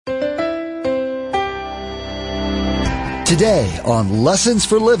Today on Lessons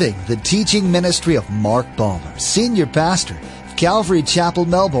for Living, the teaching ministry of Mark Balmer, Senior Pastor of Calvary Chapel,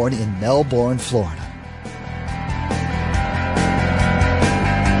 Melbourne in Melbourne, Florida.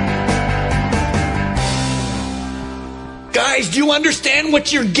 Guys, do you understand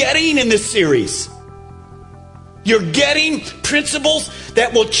what you're getting in this series? You're getting principles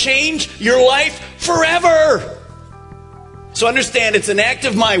that will change your life forever. So understand, it's an act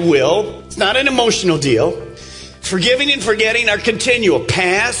of my will. It's not an emotional deal. Forgiving and forgetting are continual,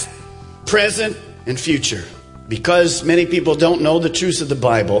 past, present, and future. Because many people don't know the truths of the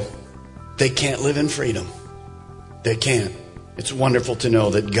Bible, they can't live in freedom. They can't. It's wonderful to know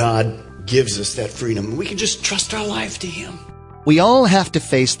that God gives us that freedom. We can just trust our life to Him. We all have to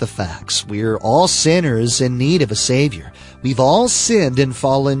face the facts. We're all sinners in need of a Savior. We've all sinned and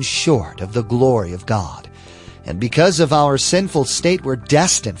fallen short of the glory of God. And because of our sinful state, we're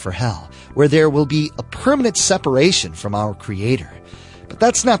destined for hell, where there will be a permanent separation from our Creator. But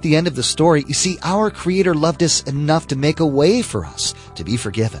that's not the end of the story. You see, our Creator loved us enough to make a way for us to be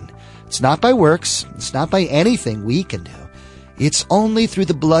forgiven. It's not by works. It's not by anything we can do. It's only through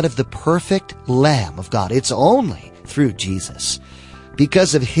the blood of the perfect Lamb of God. It's only through Jesus.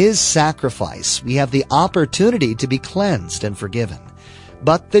 Because of His sacrifice, we have the opportunity to be cleansed and forgiven.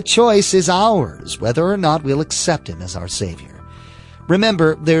 But the choice is ours, whether or not we'll accept Him as our Savior.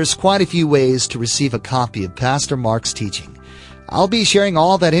 Remember, there's quite a few ways to receive a copy of Pastor Mark's teaching. I'll be sharing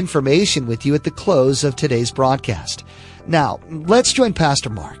all that information with you at the close of today's broadcast. Now, let's join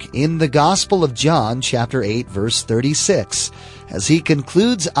Pastor Mark in the Gospel of John, chapter 8, verse 36, as he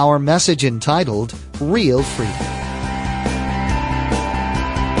concludes our message entitled, Real Freedom.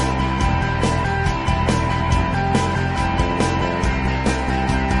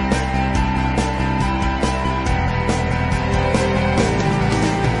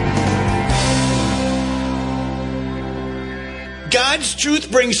 God's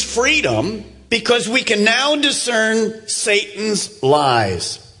truth brings freedom because we can now discern Satan's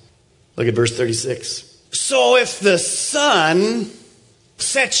lies. Look at verse 36. So if the Son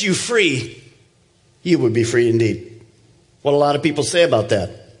sets you free, you would be free indeed. What a lot of people say about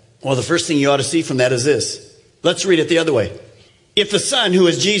that. Well, the first thing you ought to see from that is this. Let's read it the other way. If the Son, who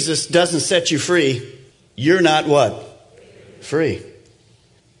is Jesus, doesn't set you free, you're not what? Free.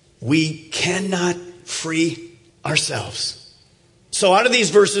 We cannot free ourselves. So out of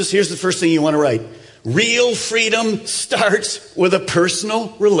these verses, here's the first thing you want to write. Real freedom starts with a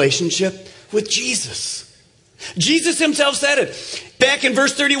personal relationship with Jesus. Jesus Himself said it. Back in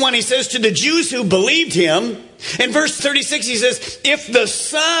verse 31, He says to the Jews who believed Him. In verse 36, He says, if the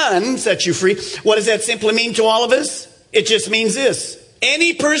Son sets you free, what does that simply mean to all of us? It just means this.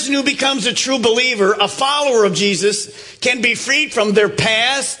 Any person who becomes a true believer, a follower of Jesus, can be freed from their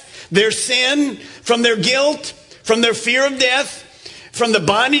past, their sin, from their guilt, from their fear of death, from the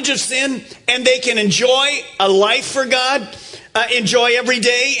bondage of sin, and they can enjoy a life for God, enjoy every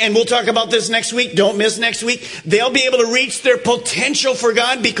day, and we'll talk about this next week. Don't miss next week. They'll be able to reach their potential for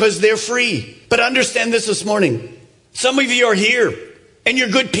God because they're free. But understand this morning. Some of you are here, and you're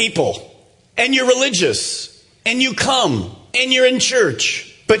good people, and you're religious, and you come, and you're in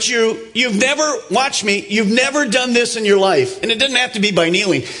church. But you've never, watch me, you've never done this in your life. And it doesn't have to be by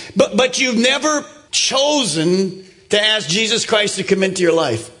kneeling. But you've never chosen to ask Jesus Christ to come into your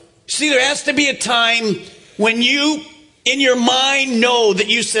life. See, there has to be a time when you, in your mind, know that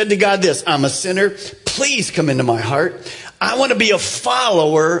you said to God this, I'm a sinner. Please come into my heart. I want to be a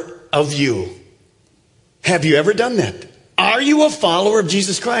follower of you. Have you ever done that? Are you a follower of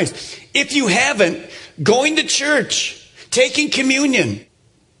Jesus Christ? If you haven't, going to church, taking communion,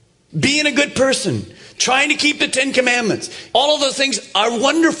 being a good person, trying to keep the 10 Commandments, all of those things are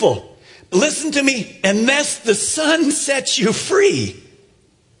wonderful. Listen to me, unless the Son sets you free,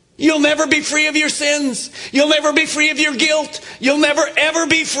 you'll never be free of your sins. You'll never be free of your guilt. You'll never ever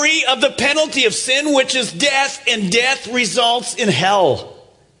be free of the penalty of sin, which is death, and death results in hell.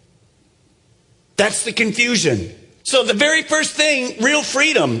 That's the confusion. So the very first thing, real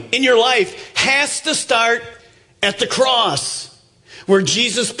freedom in your life, has to start at the cross, where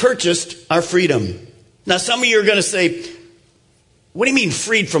Jesus purchased our freedom. Now some of you are going to say, what do you mean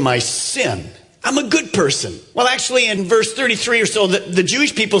freed from my sin? I'm a good person. Well, actually, in verse 33 or so, the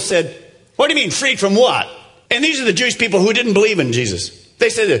Jewish people said, what do you mean freed from what? And these are the Jewish people who didn't believe in Jesus. They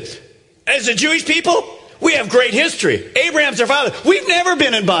said that, as a Jewish people, we have great history. Abraham's our father. We've never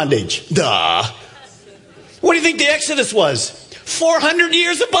been in bondage. Duh. What do you think the Exodus was? 400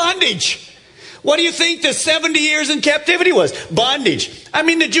 years of bondage. What do you think the 70 years in captivity was? Bondage. I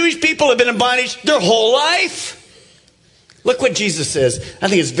mean, the Jewish people have been in bondage their whole life. Look what Jesus says. I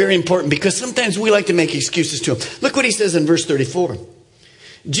think it's very important because sometimes we like to make excuses to him. Look what he says in verse 34.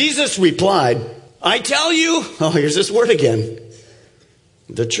 Jesus replied, I tell you, here's this word again,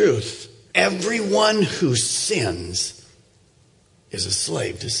 the truth. Everyone who sins is a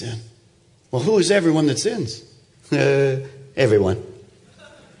slave to sin. Well, who is everyone that sins? Everyone.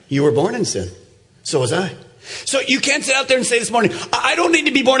 You were born in sin. So was I. So you can't sit out there and say this morning, I don't need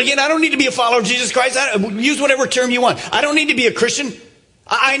to be born again. I don't need to be a follower of Jesus Christ. Use whatever term you want. I don't need to be a Christian.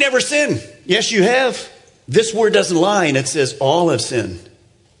 I never sin. Yes, you have. This word doesn't lie, and it says all have sinned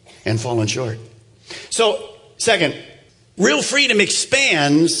and fallen short. So, second, real freedom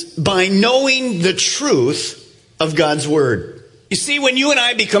expands by knowing the truth of God's word. You see, when you and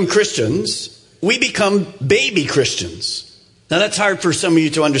I become Christians, we become baby Christians. Now, that's hard for some of you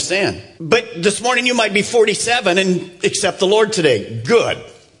to understand. But this morning you might be 47 and accept the Lord today. Good.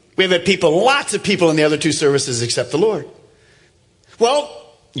 We've had lots of people in the other two services accept the Lord.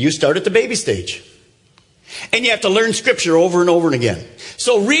 Well, you start at the baby stage. And you have to learn Scripture over and over and again.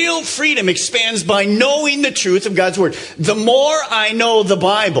 So real freedom expands by knowing the truth of God's Word. The more I know the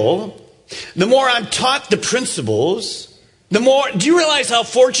Bible, the more I'm taught the principles, the more... Do you realize how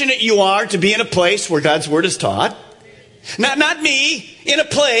fortunate you are to be in a place where God's Word is taught? Not me, in a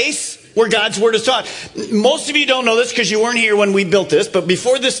place where God's Word is taught. Most of you don't know this because you weren't here when we built this, but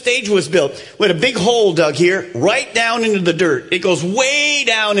before this stage was built, we had a big hole dug here, right down into the dirt. It goes way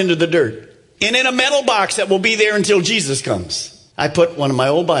down into the dirt. And in a metal box that will be there until Jesus comes, I put one of my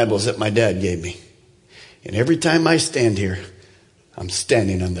old Bibles that my dad gave me. And every time I stand here, I'm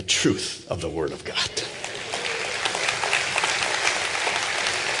standing on the truth of the Word of God.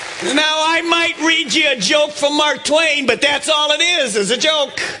 Now, I might read you a joke from Mark Twain, but that's all it is a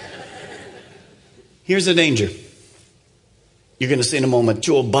joke. Here's the danger. You're going to see in a moment,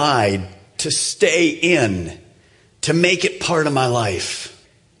 to abide, to stay in, to make it part of my life.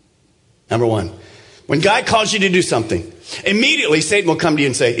 Number one, when God calls you to do something, immediately Satan will come to you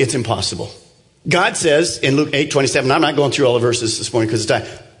and say, it's impossible. God says in Luke 8:27, I'm not going through all the verses this morning because it's time.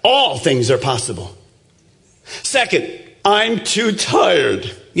 All things are possible. Second, I'm too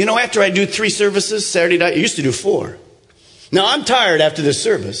tired. You know, after I do 3 services Saturday night, I used to do 4. Now I'm tired after this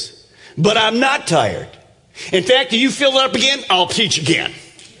service, but I'm not tired. In fact, if you fill it up again, I'll teach again.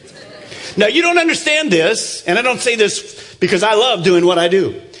 Now you don't understand this, and I don't say this because I love doing what I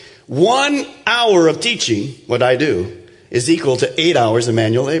do. 1 hour of teaching what I do is equal to 8 hours of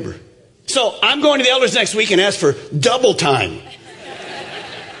manual labor. So I'm going to the elders next week and ask for double time.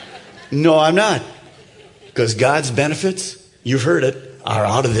 No, I'm not. Because God's benefits, you've heard it, are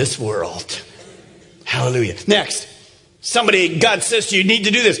out of this world. Hallelujah. Next, God says to you, you need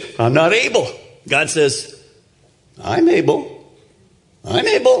to do this. I'm not able. God says, I'm able. I'm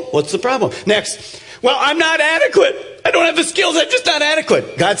able. What's the problem? Next, well, I'm not adequate. I don't have the skills. I'm just not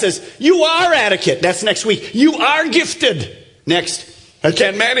adequate. God says, you are adequate. That's next week. You are gifted. Next, I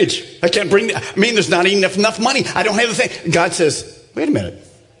can't manage. I can't there's not enough money. I don't have the thing. God says, wait a minute.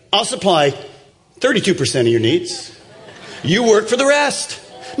 I'll supply 32% of your needs. You work for the rest.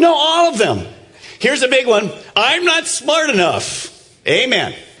 No, all of them. Here's a big one. I'm not smart enough.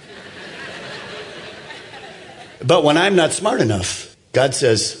 Amen. But when I'm not smart enough, God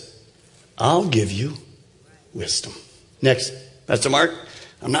says, I'll give you wisdom. Next, Pastor Mark,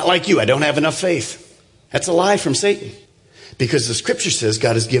 I'm not like you. I don't have enough faith. That's a lie from Satan. Because the Scripture says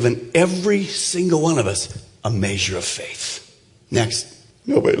God has given every single one of us a measure of faith. Next,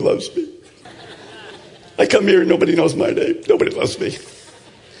 nobody loves me. I come here and nobody knows my name. Nobody loves me.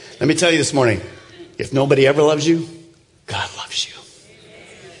 Let me tell you this morning, if nobody ever loves you, God loves you.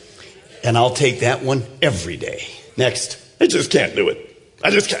 And I'll take that one every day. Next, I just can't do it.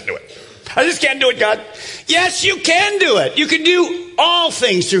 I just can't do it. I just can't do it, God. Yes, you can do it. You can do all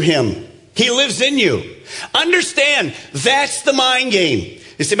things through Him. He lives in you. Understand, that's the mind game.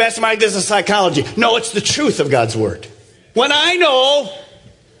 You say, Pastor Mike, this is psychology. No, it's the truth of God's Word. When I know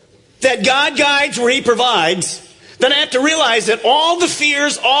that God guides where He provides, then I have to realize that all the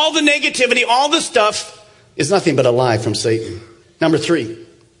fears, all the negativity, all the stuff is nothing but a lie from Satan. Number 3,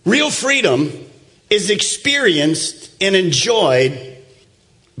 real freedom is experienced and enjoyed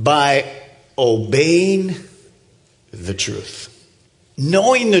by obeying the truth.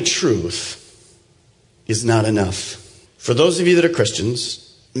 Knowing the truth is not enough. For those of you that are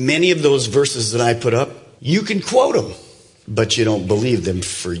Christians, many of those verses that I put up, you can quote them, but you don't believe them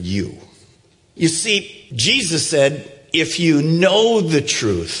for you. You see, Jesus said, if you know the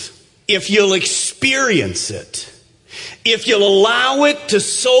truth, if you'll experience it, if you'll allow it to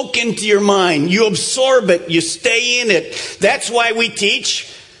soak into your mind, you absorb it, you stay in it. That's why we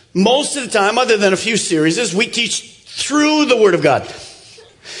teach, most of the time, other than a few series, we teach through the Word of God.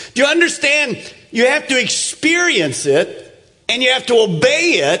 Do you understand? You have to experience it and you have to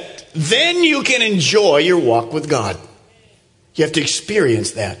obey it. Then you can enjoy your walk with God. You have to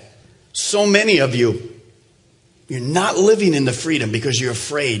experience that. So many of you, you're not living in the freedom because you're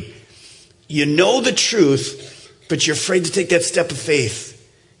afraid. You know the truth, but you're afraid to take that step of faith.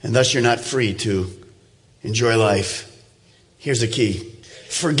 And thus you're not free to enjoy life. Here's the key.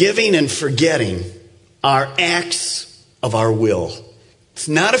 Forgiving and forgetting are acts of our will. It's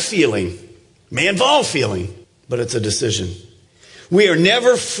not a feeling. It may involve feeling, but it's a decision. We are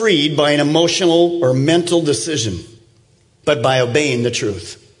never freed by an emotional or mental decision, but by obeying the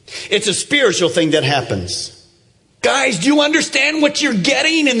truth. It's a spiritual thing that happens. Guys, do you understand what you're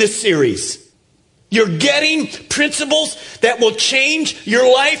getting in this series? You're getting principles that will change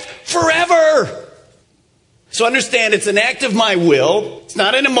your life forever. So understand, it's an act of my will. It's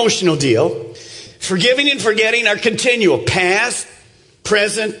not an emotional deal. Forgiving and forgetting are continual, past,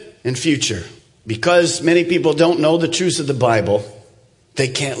 present, and future. Because many people don't know the truths of the Bible, they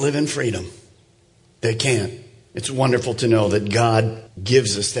can't live in freedom. They can't. It's wonderful to know that God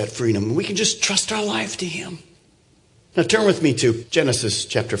gives us that freedom. We can just trust our life to Him. Now turn with me to Genesis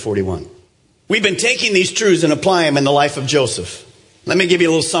chapter 41. We've been taking these truths and applying them in the life of Joseph. Let me give you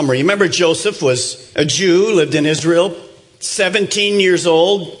a little summary. You remember Joseph was a Jew, lived in Israel, 17 years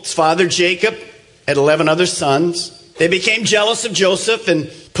old. His father Jacob had 11 other sons. They became jealous of Joseph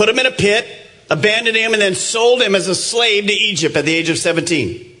and put him in a pit, abandoned him, and then sold him as a slave to Egypt at the age of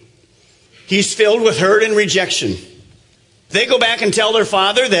 17. He's filled with hurt and rejection. They go back and tell their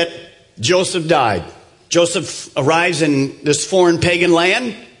father that Joseph died. Joseph arrives in this foreign pagan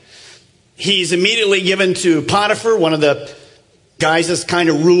land. He's immediately given to Potiphar, one of the guys that kind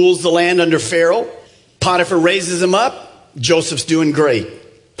of rules the land under Pharaoh. Potiphar raises him up. Joseph's doing great.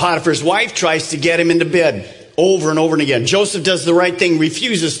 Potiphar's wife tries to get him into bed over and over and again. Joseph does the right thing,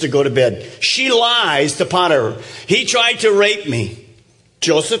 refuses to go to bed. She lies to Potiphar. He tried to rape me.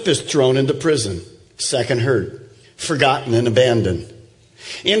 Joseph is thrown into prison. Second hurt. Forgotten and abandoned.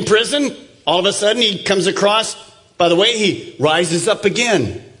 In prison, all of a sudden he comes across, by the way, he rises up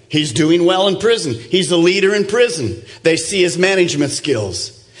again. He's doing well in prison. He's a leader in prison. They see his management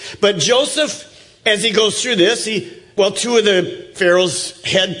skills. But Joseph, as he goes through this, two of the Pharaoh's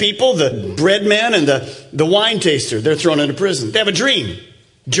head people, the bread man and the wine taster, they're thrown into prison. They have a dream.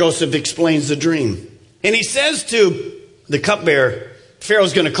 Joseph explains the dream. And he says to the cupbearer,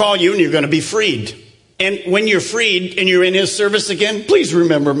 Pharaoh's going to call you and you're going to be freed. And when you're freed and you're in his service again, please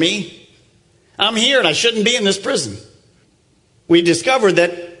remember me. I'm here and I shouldn't be in this prison. We discover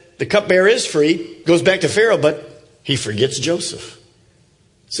that the cupbearer is free, goes back to Pharaoh, but he forgets Joseph.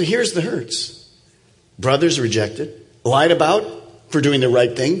 So here's the hurts. Brothers rejected, lied about for doing the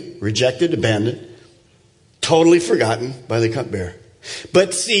right thing, rejected, abandoned, totally forgotten by the cupbearer.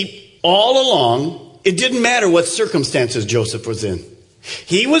 But see, all along, it didn't matter what circumstances Joseph was in.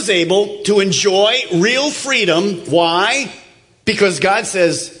 He was able to enjoy real freedom. Why? Because God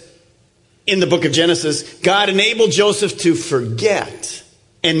says in the book of Genesis, God enabled Joseph to forget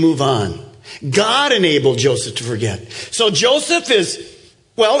and move on. God enabled Joseph to forget. So Joseph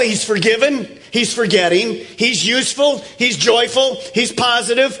he's forgiven, he's forgetting, he's useful, he's joyful, he's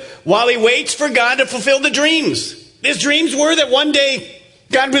positive, while he waits for God to fulfill the dreams. His dreams were that one day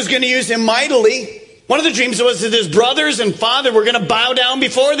God was going to use him mightily. One of the dreams was that his brothers and father were going to bow down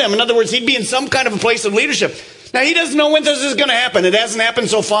before them. In other words, he'd be in some kind of a place of leadership. Now, he doesn't know when this is going to happen. It hasn't happened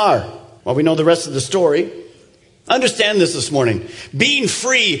so far. Well, we know the rest of the story. Understand this morning. Being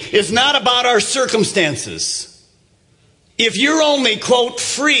free is not about our circumstances. If you're only, quote,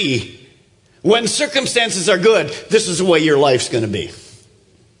 free when circumstances are good, this is the way your life's going to be.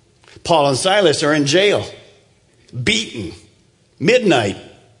 Paul and Silas are in jail, beaten, midnight,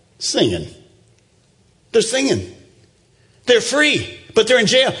 singing. They're singing. They're free, but they're in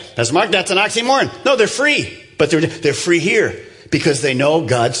jail. Pastor Mark, that's an oxymoron. No, they're free, but they're free here because they know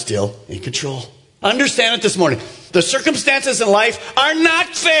God's still in control. Understand it this morning. The circumstances in life are not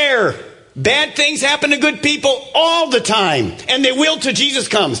fair. Bad things happen to good people all the time, and they will till Jesus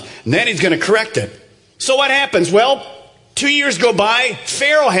comes. And then he's going to correct it. So what happens? Well, 2 years go by.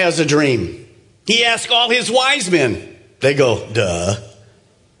 Pharaoh has a dream. He asks all his wise men. They go, duh.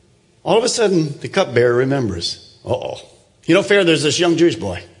 All of a sudden, the cupbearer remembers. Uh-oh. You know, Pharaoh, there's this young Jewish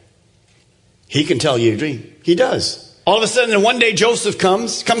boy. He can tell you a dream. He does. All of a sudden, one day Joseph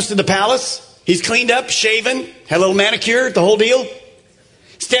comes to the palace. He's cleaned up, shaven, had a little manicure, the whole deal.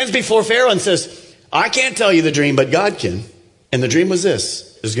 Stands before Pharaoh and says, I can't tell you the dream, but God can. And the dream was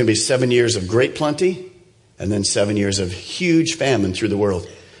this. There's going to be 7 years of great plenty and then 7 years of huge famine through the world.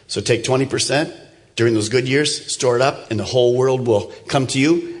 So take 20%, During those good years, store it up, and the whole world will come to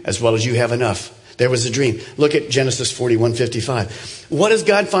you as well as you have enough. There was a dream. Look at Genesis 41:55. What does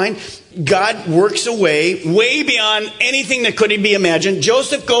God find? God works a way beyond anything that could be imagined.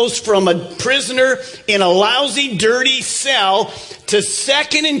 Joseph goes from a prisoner in a lousy, dirty cell to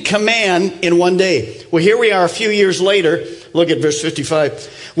second in command in one day. Well, here we are a few years later. Look at verse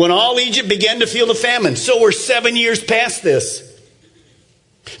 55. When all Egypt began to feel the famine. So we're 7 years past this.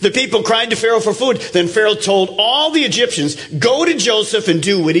 The people cried to Pharaoh for food. Then Pharaoh told all the Egyptians, go to Joseph and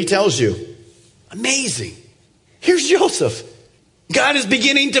do what he tells you. Amazing. Here's Joseph. God is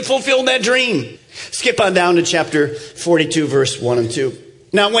beginning to fulfill that dream. Skip on down to chapter 42, verse 1 and 2.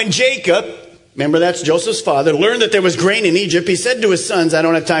 Now when Jacob, remember that's Joseph's father, learned that there was grain in Egypt, he said to his sons, I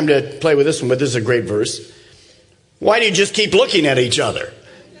don't have time to play with this one, but this is a great verse. Why do you just keep looking at each other?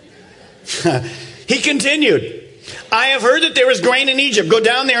 He continued, I have heard that there is grain in Egypt. Go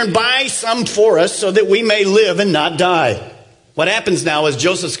down there and buy some for us so that we may live and not die. What happens now is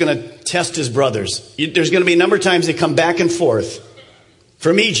Joseph's going to test his brothers. There's going to be a number of times they come back and forth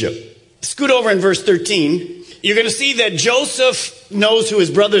from Egypt. Scoot over in verse 13. You're going to see that Joseph knows who his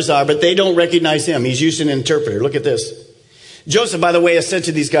brothers are, but they don't recognize him. He's using an interpreter. Look at this. Joseph, by the way, has said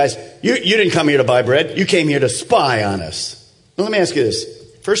to these guys, you didn't come here to buy bread. You came here to spy on us. Well, let me ask you this.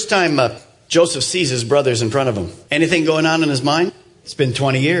 First time Joseph sees his brothers in front of him. Anything going on in his mind? It's been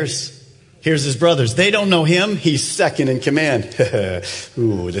 20 years. Here's his brothers. They don't know him. He's second in command.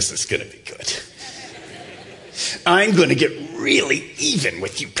 Ooh, this is going to be good. I'm going to get really even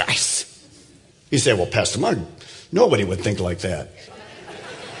with you guys. You say, well, Pastor Mark, nobody would think like that.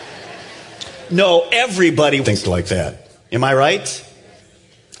 No, everybody thinks like that. Am I right?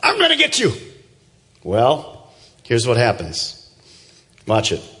 I'm going to get you. Well, here's what happens.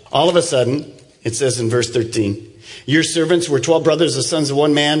 Watch it. All of a sudden, it says in verse 13, your servants were 12 brothers, the sons of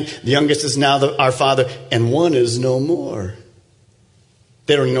one man. The youngest is now our father, and one is no more.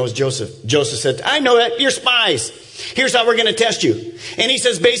 They don't even know it's Joseph. Joseph said, I know that. You're spies. Here's how we're going to test you. And he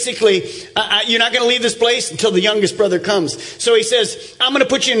says, basically, you're not going to leave this place until the youngest brother comes. So he says, I'm going to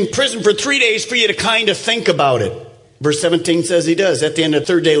put you in prison for 3 days for you to kind of think about it. Verse 17 says he does. At the end of the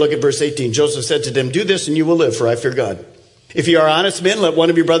third day, look at verse 18. Joseph said to them, do this and you will live, for I fear God. If you are honest men, let one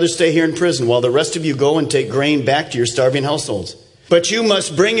of your brothers stay here in prison, while the rest of you go and take grain back to your starving households. But you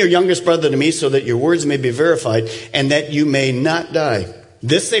must bring your youngest brother to me so that your words may be verified and that you may not die.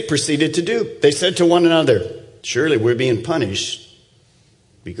 This they proceeded to do. They said to one another, surely we're being punished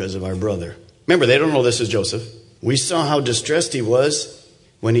because of our brother. Remember, they don't know this is Joseph. We saw how distressed he was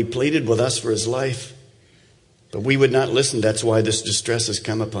when he pleaded with us for his life. But we would not listen. That's why this distress has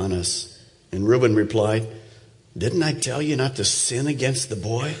come upon us. And Reuben replied, didn't I tell you not to sin against the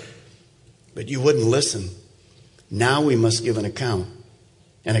boy? But you wouldn't listen. Now we must give an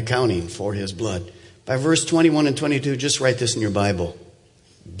accounting for his blood. By verse 21 and 22, just write this in your Bible.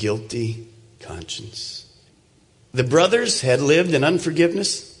 Guilty conscience. The brothers had lived in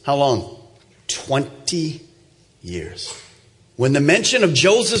unforgiveness. How long? 20 years. When the mention of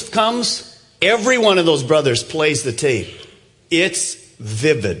Joseph comes, every one of those brothers plays the tape. It's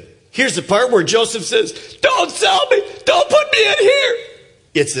vivid. Here's the part where Joseph says, don't sell me. Don't put me in here.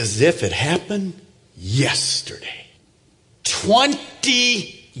 It's as if it happened yesterday. 20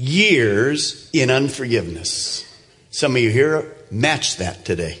 years in unforgiveness. Some of you here match that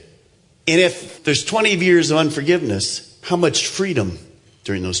today. And if there's 20 years of unforgiveness, how much freedom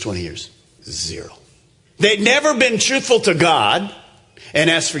during those 20 years? Zero. They'd never been truthful to God and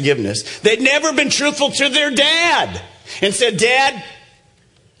asked forgiveness. They'd never been truthful to their dad and said, Dad,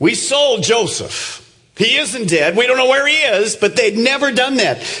 we sold Joseph. He isn't dead. We don't know where he is, but they'd never done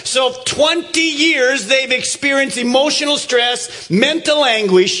that. So 20 years they've experienced emotional stress, mental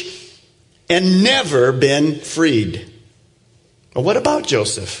anguish, and never been freed. But what about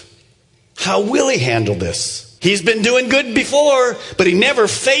Joseph? How will he handle this? He's been doing good before, but he never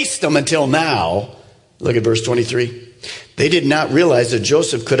faced them until now. Look at verse 23. They did not realize that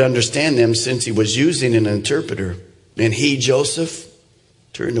Joseph could understand them since he was using an interpreter. And he, Joseph,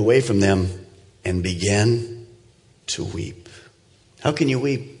 turned away from them and began to weep. How can you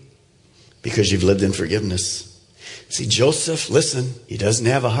weep? Because you've lived in forgiveness. See, Joseph, listen, he doesn't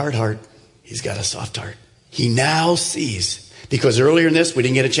have a hard heart. He's got a soft heart. He now sees, because earlier in this, we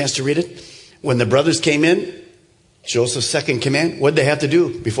didn't get a chance to read it. When the brothers came in, Joseph's second command, what did they have to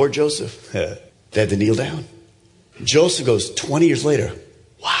do before Joseph? They had to kneel down. Joseph goes 20 years later,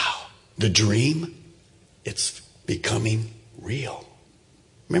 wow, the dream, it's becoming real.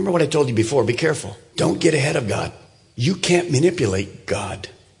 Remember what I told you before, be careful. Don't get ahead of God. You can't manipulate God.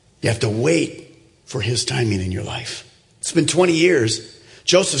 You have to wait for his timing in your life. It's been 20 years.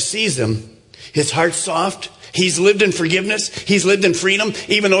 Joseph sees them. His heart's soft. He's lived in forgiveness. He's lived in freedom,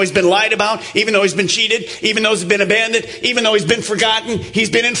 even though he's been lied about, even though he's been cheated, even though he's been abandoned, even though he's been forgotten. He's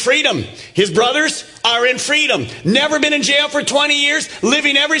been in freedom. His brothers are in freedom. Never been in jail for 20 years,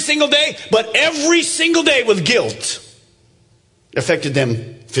 living every single day, but every single day with guilt. Affected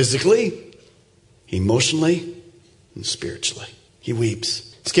them physically, emotionally, and spiritually. He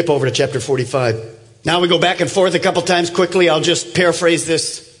weeps. Skip over to chapter 45. Now we go back and forth a couple times quickly. I'll just paraphrase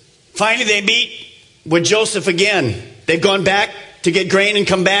this. Finally, they meet with Joseph again. They've gone back to get grain and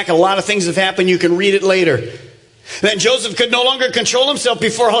come back. A lot of things have happened. You can read it later. Then Joseph could no longer control himself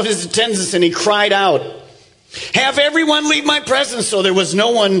before all his attendants, and he cried out, "Have everyone leave my presence." So there was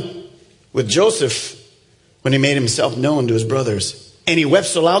no one with Joseph when he made himself known to his brothers. And he wept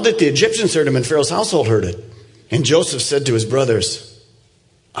so loud that the Egyptians heard him, and Pharaoh's household heard it. And Joseph said to his brothers,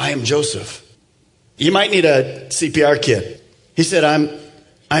 "I am Joseph." You might need a CPR kit. He said,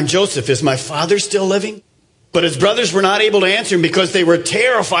 I'm Joseph. Is my father still living?" But his brothers were not able to answer him because they were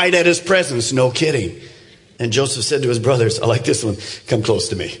terrified at his presence. No kidding. And Joseph said to his brothers, I like this one, "Come close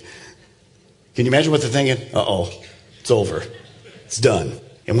to me." Can you imagine what they're thinking? Uh-oh, it's over. It's done.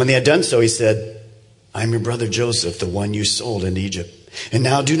 And when they had done so, he said, "I'm your brother Joseph, the one you sold into Egypt. And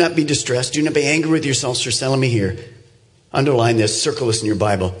now do not be distressed. Do not be angry with yourselves for selling me here." Underline this, circle this in your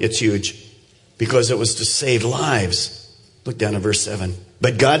Bible. It's huge. Because it was to save lives. Look down at verse 7.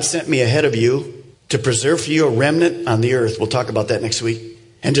 "But God sent me ahead of you to preserve for you a remnant on the earth." We'll talk about that next week.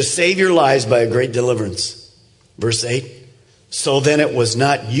 "And to save your lives by a great deliverance." Verse 8. "So then it was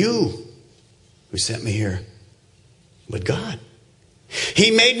not you who sent me here, but God. He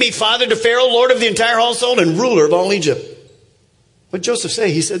made me father to Pharaoh, lord of the entire household, and ruler of all Egypt." What did Joseph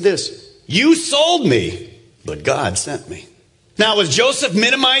say? He said this, "You sold me, but God sent me." Now, was Joseph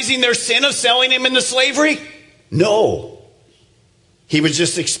minimizing their sin of selling him into slavery? No. He was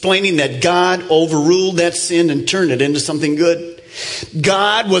just explaining that God overruled that sin and turned it into something good.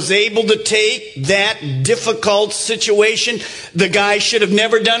 God was able to take that difficult situation. The guy should have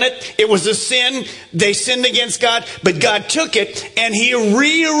never done it. It was a sin. They sinned against God, but God took it and he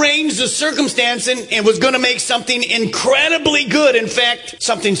rearranged the circumstance and was going to make something incredibly good. In fact,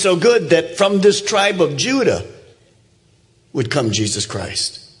 something so good that from this tribe of Judah would come Jesus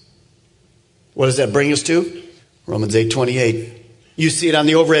Christ. What does that bring us to? Romans 8:28. You see it on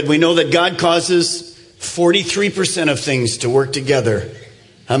the overhead. We know that God causes 43% of things to work together.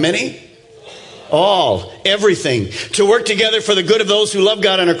 How many? All. Everything. To work together for the good of those who love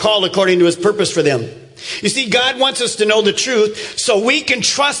God and are called according to his purpose for them. You see, God wants us to know the truth so we can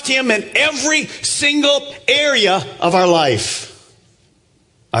trust him in every single area of our life.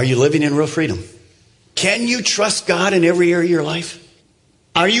 Are you living in real freedom? Can you trust God in every area of your life?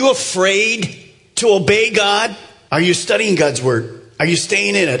 Are you afraid to obey God? Are you studying God's word? Are you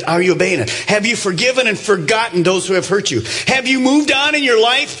staying in it? Are you obeying it? Have you forgiven and forgotten those who have hurt you? Have you moved on in your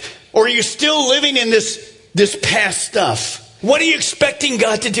life? Or are you still living in this past stuff? What are you expecting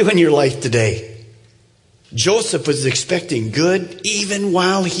God to do in your life today? Joseph was expecting good even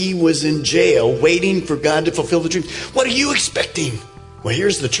while he was in jail, waiting for God to fulfill the dream. What are you expecting? Well,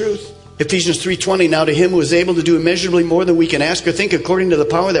 here's the truth. Ephesians 3:20, "Now to him who is able to do immeasurably more than we can ask or think according to the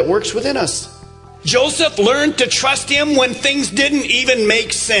power that works within us." Joseph learned to trust him when things didn't even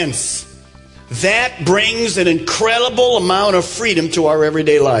make sense. That brings an incredible amount of freedom to our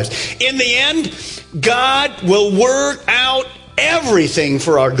everyday lives. In the end, God will work out everything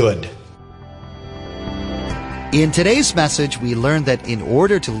for our good. In today's message, we learned that in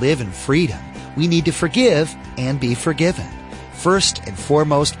order to live in freedom, we need to forgive and be forgiven. First and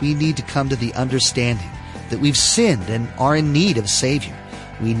foremost, we need to come to the understanding that we've sinned and are in need of a Savior.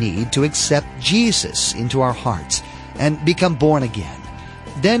 We need to accept Jesus into our hearts and become born again.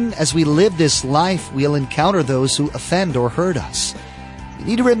 Then, as we live this life, we'll encounter those who offend or hurt us. We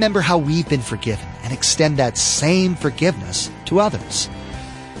need to remember how we've been forgiven and extend that same forgiveness to others.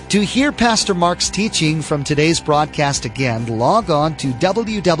 To hear Pastor Mark's teaching from today's broadcast again, log on to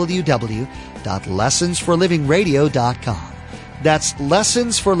www.lessonsforlivingradio.com. That's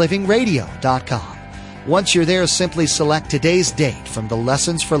lessonsforlivingradio.com. Once you're there, simply select today's date from the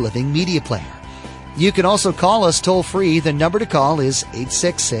Lessons for Living media player. You can also call us toll-free. The number to call is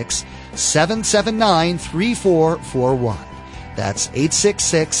 866-779-3441. That's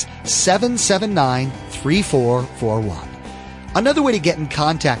 866-779-3441. Another way to get in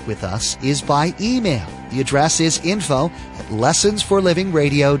contact with us is by email. The address is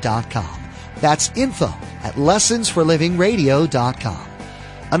info@lessonsforlivingradio.com. That's info@lessonsforlivingradio.com.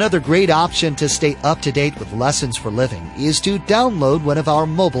 Another great option to stay up to date with Lessons for Living is to download one of our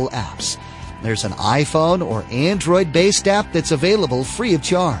mobile apps. There's an iPhone or Android-based app that's available free of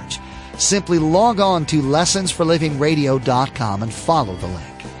charge. Simply log on to lessonsforlivingradio.com and follow the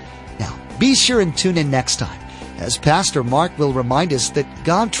link. Now, be sure and tune in next time, as Pastor Mark will remind us that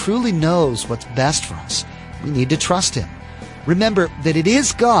God truly knows what's best for us. We need to trust Him. Remember that it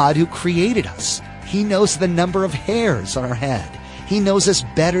is God who created us. He knows the number of hairs on our head. He knows us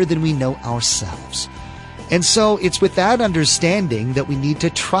better than we know ourselves. And so it's with that understanding that we need to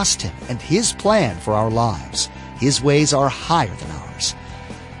trust Him and His plan for our lives. His ways are higher than ours.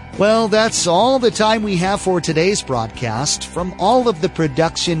 Well, that's all the time we have for today's broadcast. From all of the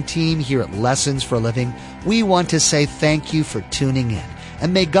production team here at Lessons for Living, we want to say thank you for tuning in,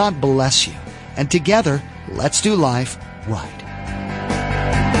 and may God bless you. And together, let's do life right.